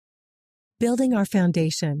Building Our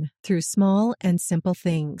Foundation Through Small and Simple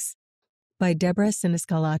Things by Deborah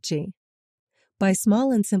Siniscalacci. By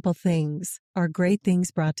small and simple things are great things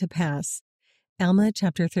brought to pass. Alma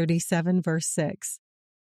chapter 37, verse 6.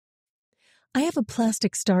 I have a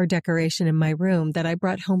plastic star decoration in my room that I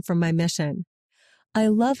brought home from my mission. I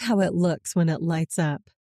love how it looks when it lights up.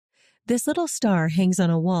 This little star hangs on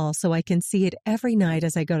a wall so I can see it every night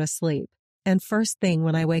as I go to sleep and first thing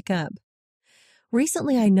when I wake up.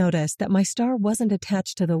 Recently, I noticed that my star wasn't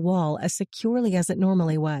attached to the wall as securely as it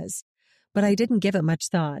normally was, but I didn't give it much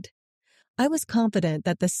thought. I was confident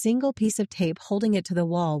that the single piece of tape holding it to the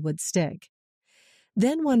wall would stick.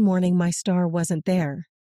 Then one morning, my star wasn't there.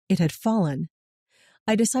 It had fallen.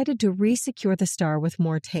 I decided to re-secure the star with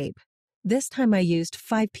more tape. This time I used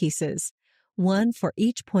 5 pieces, one for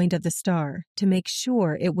each point of the star, to make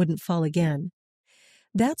sure it wouldn't fall again.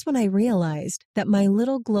 That's when I realized that my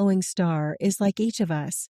little glowing star is like each of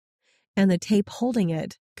us, and the tape holding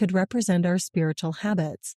it could represent our spiritual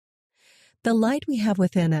habits. The light we have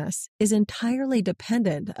within us is entirely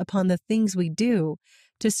dependent upon the things we do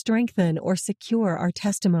to strengthen or secure our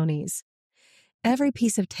testimonies. Every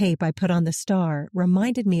piece of tape I put on the star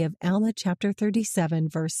reminded me of Alma chapter 37,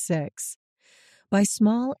 verse 6. By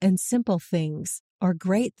small and simple things are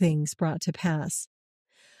great things brought to pass.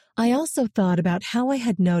 I also thought about how I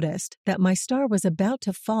had noticed that my star was about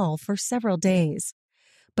to fall for several days,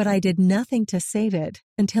 but I did nothing to save it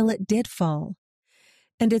until it did fall.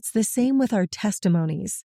 And it's the same with our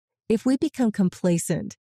testimonies. If we become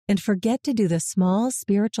complacent and forget to do the small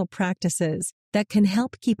spiritual practices that can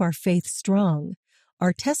help keep our faith strong,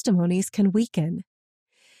 our testimonies can weaken.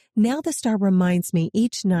 Now the star reminds me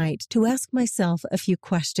each night to ask myself a few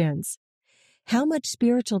questions. How much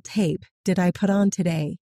spiritual tape did I put on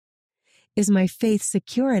today? Is my faith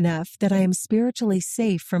secure enough that I am spiritually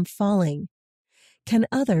safe from falling? Can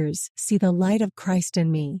others see the light of Christ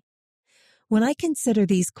in me? When I consider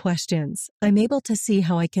these questions, I'm able to see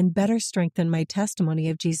how I can better strengthen my testimony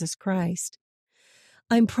of Jesus Christ.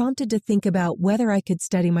 I'm prompted to think about whether I could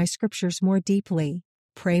study my scriptures more deeply,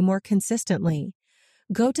 pray more consistently,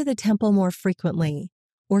 go to the temple more frequently,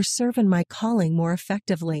 or serve in my calling more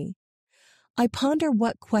effectively. I ponder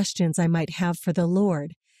what questions I might have for the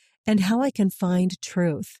Lord and how I can find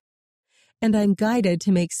truth. And I'm guided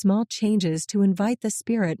to make small changes to invite the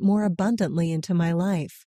Spirit more abundantly into my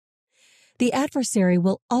life. The adversary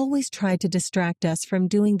will always try to distract us from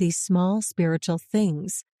doing these small spiritual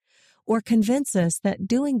things, or convince us that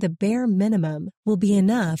doing the bare minimum will be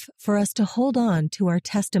enough for us to hold on to our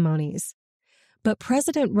testimonies. But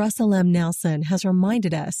President Russell M. Nelson has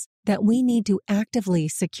reminded us that we need to actively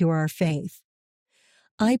secure our faith.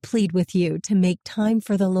 I plead with you to make time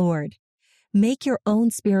for the Lord. Make your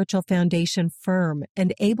own spiritual foundation firm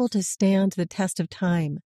and able to stand the test of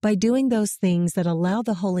time by doing those things that allow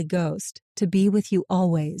the Holy Ghost to be with you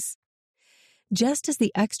always. Just as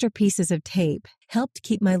the extra pieces of tape helped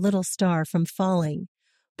keep my little star from falling,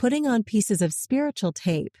 putting on pieces of spiritual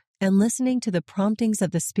tape and listening to the promptings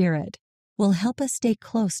of the Spirit will help us stay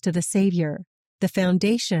close to the Savior, the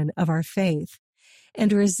foundation of our faith,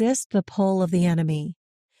 and resist the pull of the enemy.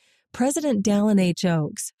 President Dallin H.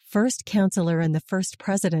 Oaks, first counselor in the first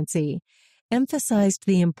presidency, emphasized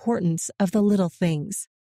the importance of the little things.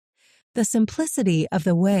 The simplicity of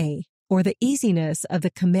the way or the easiness of the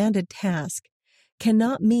commanded task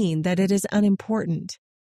cannot mean that it is unimportant.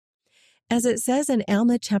 As it says in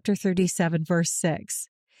Alma chapter 37, verse 6,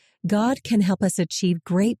 God can help us achieve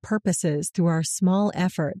great purposes through our small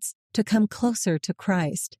efforts to come closer to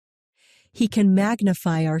Christ. He can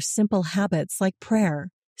magnify our simple habits like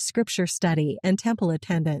prayer, scripture study, and temple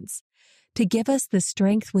attendance to give us the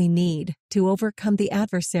strength we need to overcome the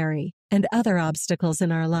adversary and other obstacles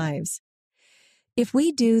in our lives. If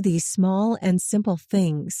we do these small and simple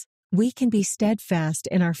things, we can be steadfast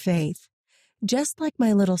in our faith. Just like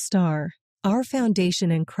my little star, our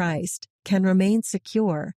foundation in Christ can remain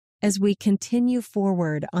secure as we continue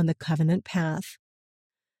forward on the covenant path.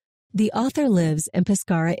 The author lives in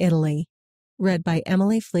Pescara, Italy. Read by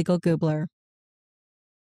Emily Flegel-Gubler.